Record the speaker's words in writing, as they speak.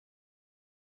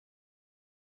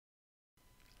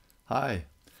Hi,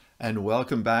 and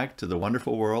welcome back to the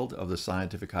wonderful world of the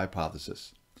scientific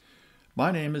hypothesis.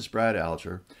 My name is Brad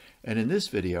Alger, and in this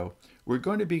video, we're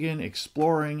going to begin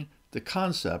exploring the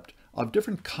concept of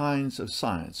different kinds of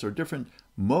science, or different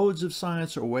modes of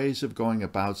science or ways of going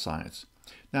about science.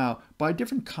 Now, by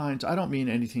different kinds, I don't mean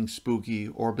anything spooky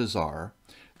or bizarre.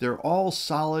 They're all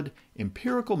solid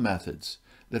empirical methods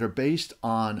that are based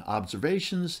on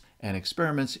observations and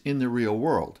experiments in the real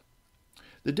world.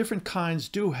 The different kinds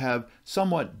do have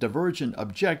somewhat divergent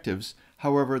objectives.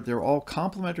 However, they're all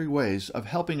complementary ways of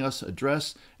helping us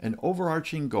address an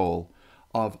overarching goal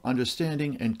of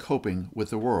understanding and coping with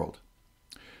the world.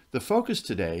 The focus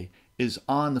today is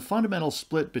on the fundamental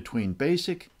split between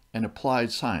basic and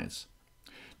applied science.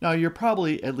 Now, you're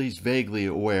probably at least vaguely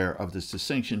aware of this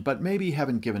distinction, but maybe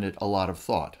haven't given it a lot of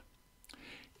thought.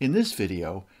 In this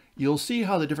video, you'll see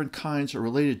how the different kinds are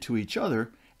related to each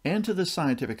other and to the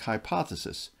scientific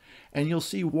hypothesis, and you'll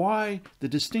see why the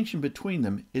distinction between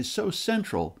them is so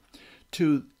central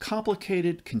to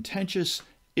complicated, contentious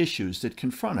issues that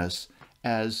confront us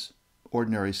as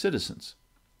ordinary citizens.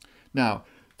 Now,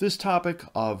 this topic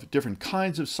of different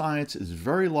kinds of science is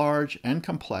very large and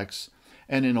complex,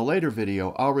 and in a later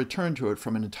video, I'll return to it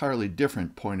from an entirely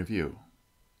different point of view.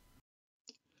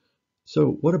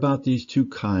 So, what about these two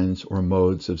kinds or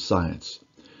modes of science?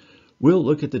 We'll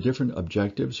look at the different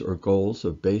objectives or goals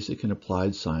of basic and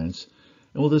applied science,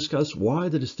 and we'll discuss why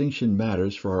the distinction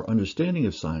matters for our understanding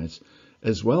of science,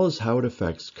 as well as how it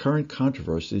affects current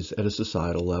controversies at a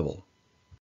societal level.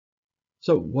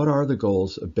 So, what are the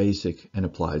goals of basic and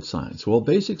applied science? Well,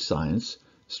 basic science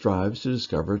strives to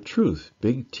discover truth,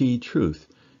 big T truth,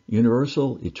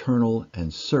 universal, eternal,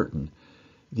 and certain,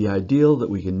 the ideal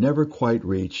that we can never quite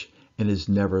reach and is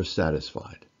never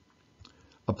satisfied.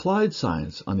 Applied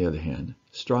science, on the other hand,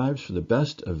 strives for the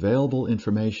best available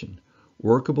information,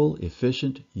 workable,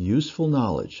 efficient, useful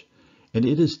knowledge, and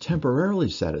it is temporarily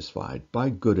satisfied by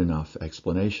good enough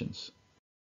explanations.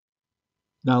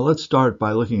 Now let's start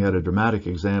by looking at a dramatic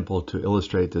example to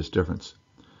illustrate this difference.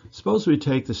 Suppose we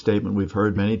take the statement we've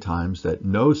heard many times that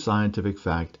no scientific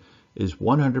fact is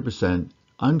 100%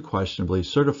 unquestionably,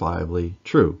 certifiably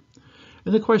true.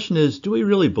 And the question is, do we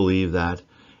really believe that?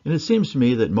 And it seems to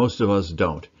me that most of us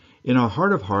don't. In our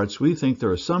heart of hearts, we think there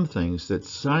are some things that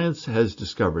science has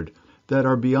discovered that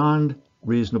are beyond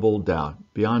reasonable doubt,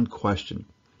 beyond question.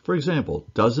 For example,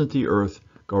 doesn't the Earth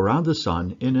go around the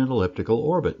Sun in an elliptical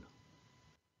orbit?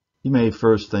 You may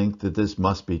first think that this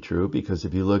must be true because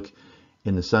if you look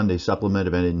in the Sunday supplement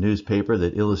of any newspaper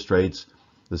that illustrates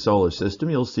the solar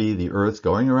system, you'll see the Earth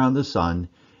going around the Sun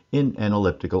in an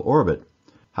elliptical orbit.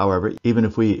 However, even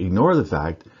if we ignore the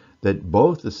fact that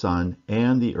both the Sun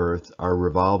and the Earth are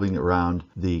revolving around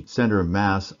the center of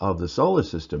mass of the solar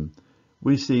system,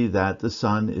 we see that the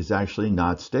Sun is actually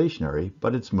not stationary,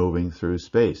 but it's moving through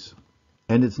space.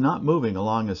 And it's not moving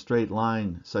along a straight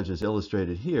line such as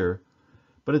illustrated here,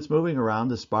 but it's moving around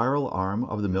the spiral arm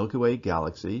of the Milky Way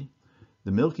galaxy.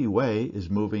 The Milky Way is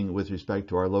moving with respect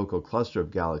to our local cluster of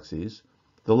galaxies.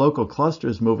 The local cluster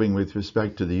is moving with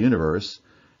respect to the universe,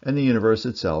 and the universe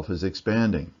itself is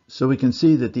expanding. So we can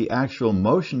see that the actual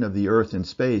motion of the Earth in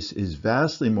space is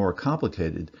vastly more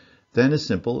complicated than a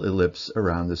simple ellipse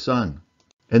around the Sun.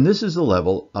 And this is the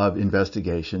level of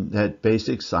investigation that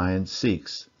basic science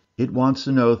seeks. It wants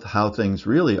to know how things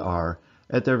really are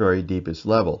at their very deepest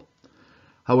level.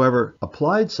 However,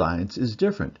 applied science is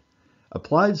different.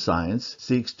 Applied science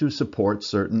seeks to support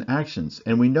certain actions,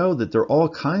 and we know that there are all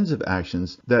kinds of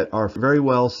actions that are very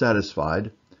well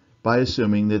satisfied by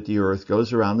assuming that the Earth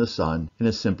goes around the Sun in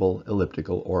a simple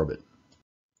elliptical orbit.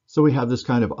 So we have this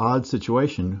kind of odd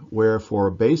situation where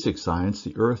for basic science,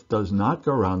 the Earth does not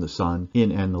go around the Sun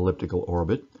in an elliptical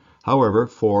orbit. However,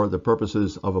 for the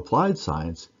purposes of applied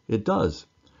science, it does.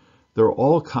 There are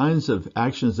all kinds of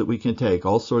actions that we can take,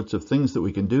 all sorts of things that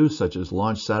we can do, such as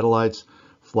launch satellites,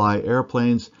 fly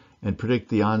airplanes, and predict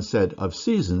the onset of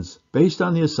seasons based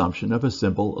on the assumption of a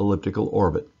simple elliptical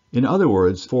orbit. In other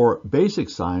words, for basic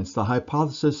science, the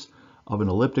hypothesis of an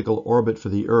elliptical orbit for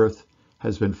the Earth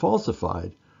has been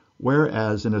falsified,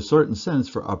 whereas in a certain sense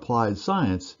for applied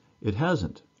science, it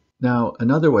hasn't. Now,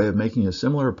 another way of making a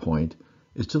similar point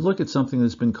is to look at something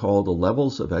that's been called the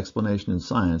levels of explanation in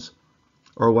science,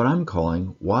 or what I'm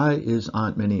calling, why is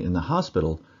Aunt Minnie in the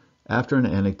hospital, after an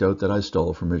anecdote that I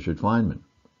stole from Richard Feynman.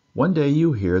 One day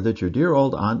you hear that your dear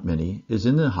old Aunt Minnie is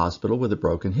in the hospital with a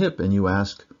broken hip, and you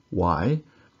ask, why?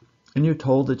 And you're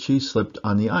told that she slipped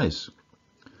on the ice.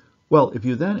 Well, if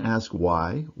you then ask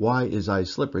why is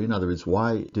ice slippery, in other words,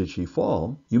 why did she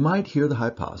fall, you might hear the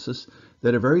hypothesis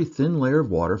that a very thin layer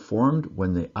of water formed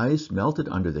when the ice melted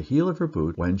under the heel of her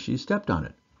boot when she stepped on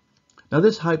it. Now,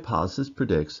 this hypothesis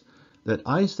predicts that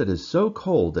ice that is so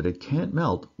cold that it can't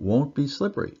melt won't be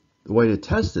slippery. The way to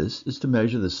test this is to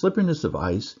measure the slipperiness of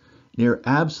ice near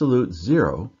absolute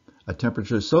zero, a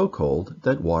temperature so cold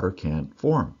that water can't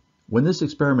form. When this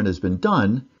experiment has been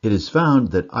done, it is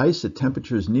found that ice at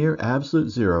temperatures near absolute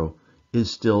zero is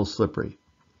still slippery.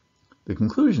 The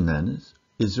conclusion then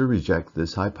is to reject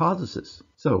this hypothesis.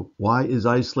 So, why is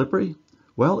ice slippery?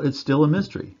 Well, it's still a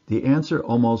mystery. The answer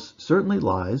almost certainly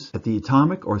lies at the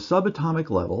atomic or subatomic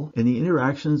level in the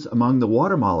interactions among the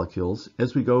water molecules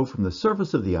as we go from the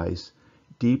surface of the ice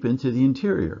deep into the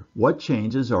interior. What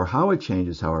changes or how it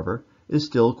changes, however, is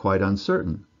still quite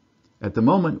uncertain. At the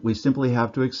moment, we simply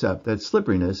have to accept that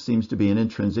slipperiness seems to be an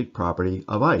intrinsic property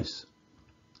of ice.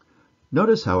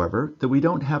 Notice, however, that we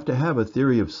don't have to have a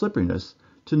theory of slipperiness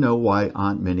to know why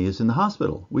Aunt Minnie is in the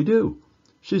hospital. We do.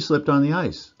 She slipped on the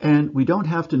ice. And we don't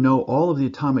have to know all of the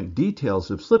atomic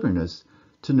details of slipperiness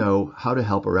to know how to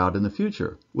help her out in the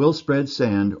future. We'll spread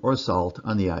sand or salt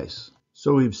on the ice.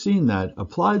 So we've seen that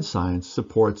applied science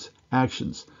supports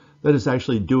actions, that is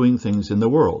actually doing things in the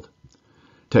world.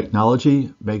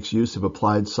 Technology makes use of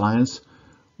applied science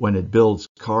when it builds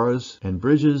cars and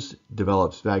bridges,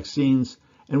 develops vaccines,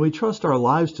 and we trust our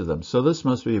lives to them, so this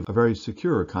must be a very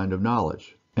secure kind of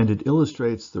knowledge. And it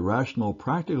illustrates the rational,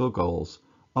 practical goals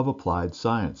of applied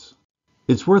science.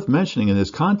 It's worth mentioning in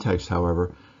this context,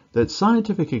 however, that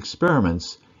scientific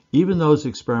experiments, even those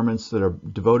experiments that are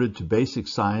devoted to basic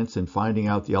science and finding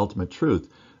out the ultimate truth,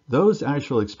 those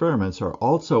actual experiments are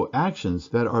also actions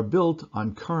that are built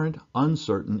on current,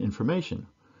 uncertain information.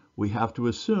 We have to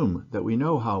assume that we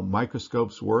know how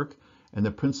microscopes work and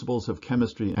the principles of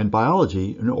chemistry and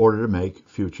biology in order to make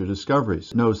future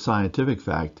discoveries. No scientific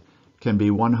fact can be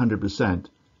 100%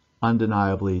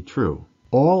 undeniably true.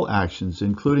 All actions,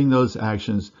 including those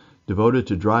actions devoted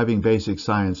to driving basic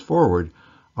science forward,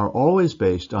 are always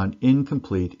based on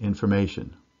incomplete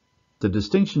information. The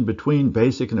distinction between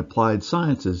basic and applied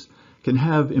sciences can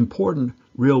have important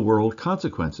real-world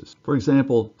consequences. For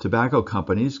example, tobacco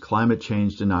companies, climate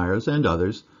change deniers, and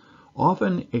others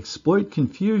often exploit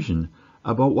confusion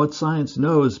about what science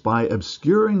knows by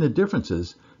obscuring the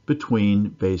differences between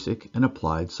basic and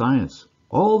applied science.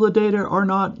 All the data are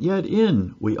not yet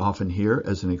in, we often hear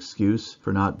as an excuse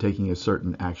for not taking a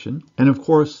certain action. And of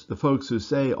course, the folks who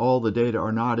say all the data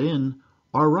are not in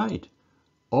are right.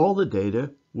 All the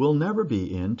data will never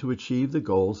be in to achieve the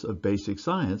goals of basic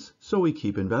science, so we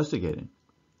keep investigating.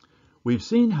 We've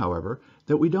seen, however,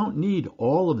 that we don't need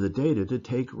all of the data to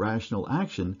take rational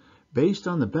action based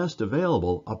on the best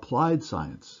available applied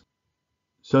science.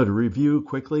 So to review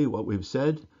quickly what we've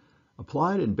said,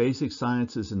 applied and basic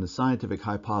sciences and the scientific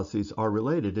hypotheses are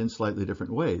related in slightly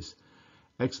different ways.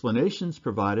 Explanations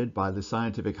provided by the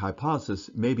scientific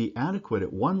hypothesis may be adequate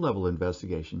at one level of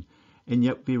investigation and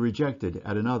yet be rejected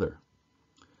at another.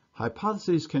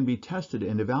 Hypotheses can be tested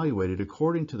and evaluated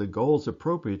according to the goals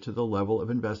appropriate to the level of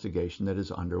investigation that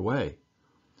is underway.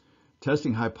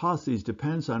 Testing hypotheses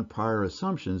depends on prior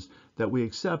assumptions that we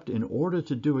accept in order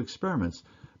to do experiments,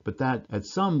 but that at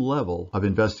some level of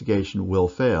investigation will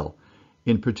fail.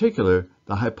 In particular,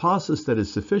 the hypothesis that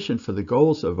is sufficient for the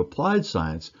goals of applied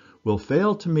science will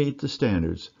fail to meet the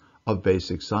standards of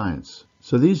basic science.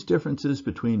 So these differences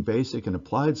between basic and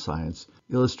applied science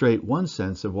illustrate one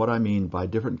sense of what I mean by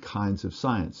different kinds of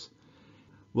science.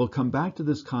 We'll come back to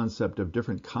this concept of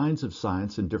different kinds of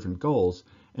science and different goals,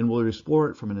 and we'll explore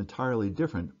it from an entirely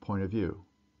different point of view.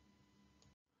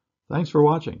 Thanks for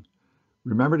watching.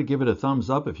 Remember to give it a thumbs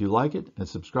up if you like it and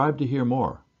subscribe to hear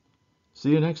more.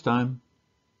 See you next time.